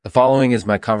following is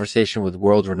my conversation with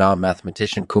world-renowned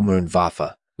mathematician Cumrun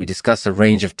Vafa. We discuss a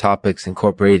range of topics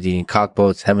incorporating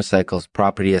cockboats, hemicycles,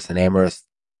 Propertius, and amorists.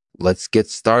 Let's get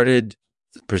started.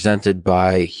 Presented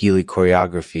by Healy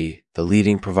Choreography, the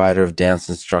leading provider of dance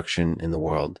instruction in the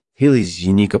world. Healy's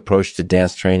unique approach to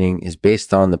dance training is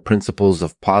based on the principles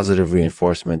of positive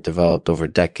reinforcement developed over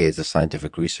decades of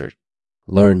scientific research.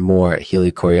 Learn more at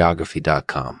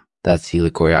HealyChoreography.com. That's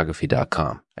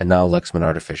HealyChoreography.com. And now Lexman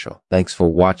Artificial. Thanks for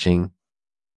watching.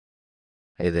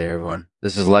 Hey there, everyone.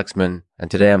 This is Lexman, and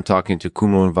today I'm talking to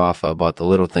Cumrun Vafa about the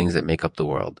little things that make up the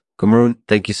world. Cumrun,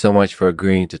 thank you so much for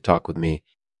agreeing to talk with me.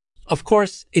 Of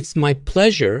course, it's my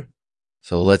pleasure.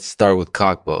 So let's start with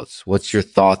cockboats. What's your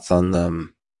thoughts on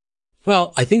them?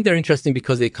 Well, I think they're interesting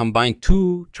because they combine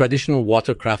two traditional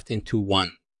watercraft into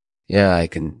one. Yeah, I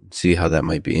can see how that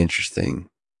might be interesting.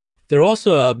 They're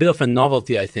also a bit of a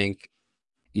novelty, I think.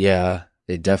 Yeah,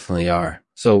 they definitely are.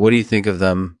 So what do you think of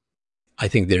them? I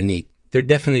think they're neat. They're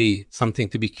definitely something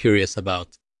to be curious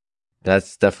about.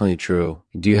 That's definitely true.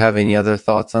 Do you have any other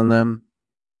thoughts on them?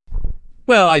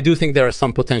 Well, I do think there are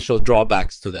some potential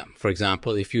drawbacks to them. For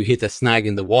example, if you hit a snag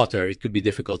in the water, it could be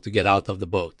difficult to get out of the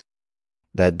boat.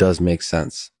 That does make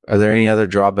sense. Are there any other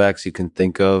drawbacks you can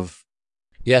think of?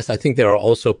 Yes, I think there are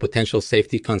also potential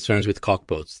safety concerns with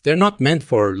cockboats. They're not meant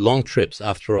for long trips,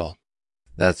 after all.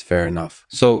 That's fair enough.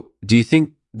 So, do you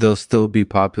think they'll still be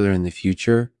popular in the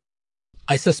future?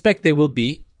 I suspect they will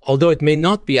be, although it may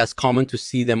not be as common to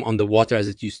see them on the water as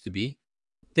it used to be.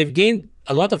 They've gained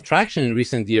a lot of traction in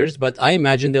recent years, but I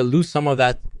imagine they'll lose some of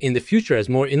that in the future as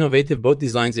more innovative boat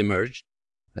designs emerge.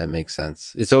 That makes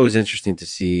sense. It's always interesting to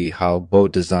see how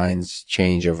boat designs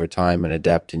change over time and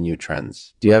adapt to new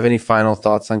trends. Do you have any final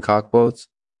thoughts on cockboats?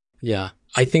 Yeah,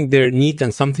 I think they're neat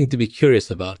and something to be curious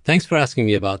about. Thanks for asking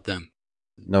me about them.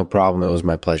 No problem. It was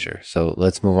my pleasure. So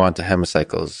let's move on to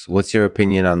hemicycles. What's your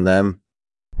opinion on them?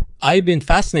 I've been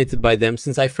fascinated by them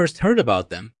since I first heard about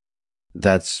them.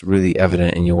 That's really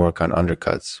evident in your work on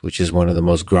undercuts, which is one of the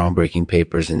most groundbreaking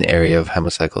papers in the area of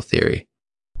hemicycle theory.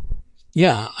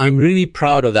 Yeah, I'm really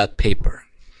proud of that paper.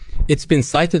 It's been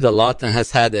cited a lot and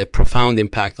has had a profound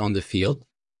impact on the field.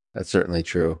 That's certainly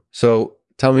true. So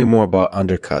tell me more about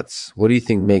undercuts. What do you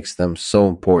think makes them so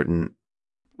important?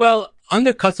 Well,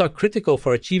 undercuts are critical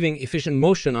for achieving efficient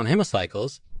motion on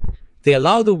hemicycles. They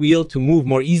allow the wheel to move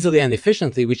more easily and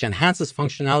efficiently, which enhances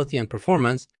functionality and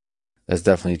performance. That's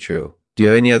definitely true. Do you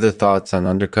have any other thoughts on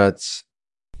undercuts?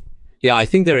 Yeah, I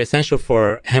think they're essential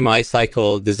for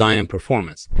hemicycle design and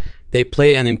performance. They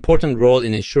play an important role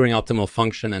in ensuring optimal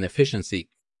function and efficiency.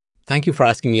 Thank you for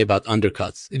asking me about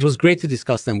undercuts. It was great to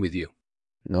discuss them with you.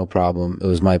 No problem. It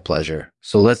was my pleasure.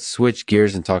 So let's switch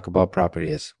gears and talk about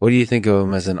Propertius. What do you think of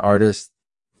him as an artist?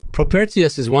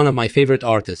 Propertius is one of my favorite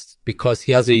artists because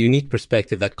he has a unique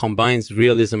perspective that combines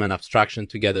realism and abstraction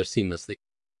together seamlessly.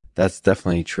 That's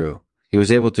definitely true. He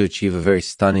was able to achieve a very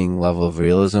stunning level of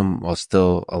realism while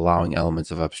still allowing elements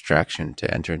of abstraction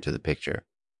to enter into the picture.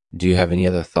 Do you have any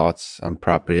other thoughts on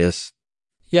Propertius?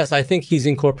 Yes, I think he's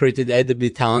incorporated edibly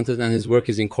talented and his work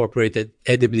is incorporated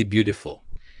edibly beautiful.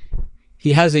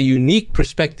 He has a unique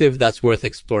perspective that's worth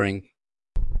exploring.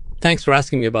 Thanks for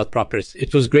asking me about Propertius.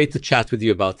 It was great to chat with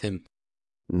you about him.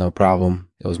 No problem.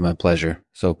 It was my pleasure.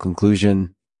 So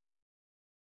conclusion.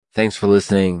 Thanks for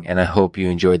listening, and I hope you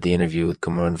enjoyed the interview with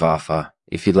Cumrun Vafa.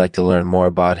 If you'd like to learn more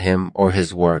about him or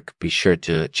his work, be sure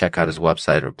to check out his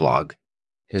website or blog.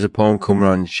 Here's a poem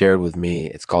Cumrun shared with me.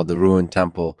 It's called The Ruined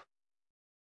Temple.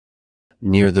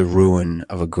 Near the ruin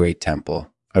of a great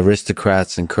temple,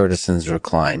 aristocrats and courtesans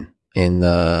recline. In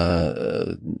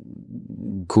the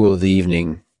cool of the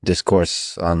evening,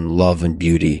 discourse on love and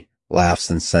beauty, laughs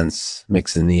and scents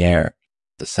mix in the air.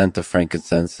 The scent of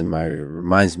frankincense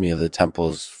reminds me of the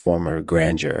temple's former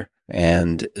grandeur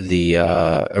and the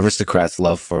aristocrats'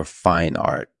 love for fine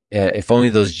art. If only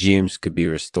those gems could be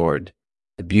restored,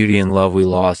 the beauty and love we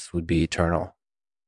lost would be eternal.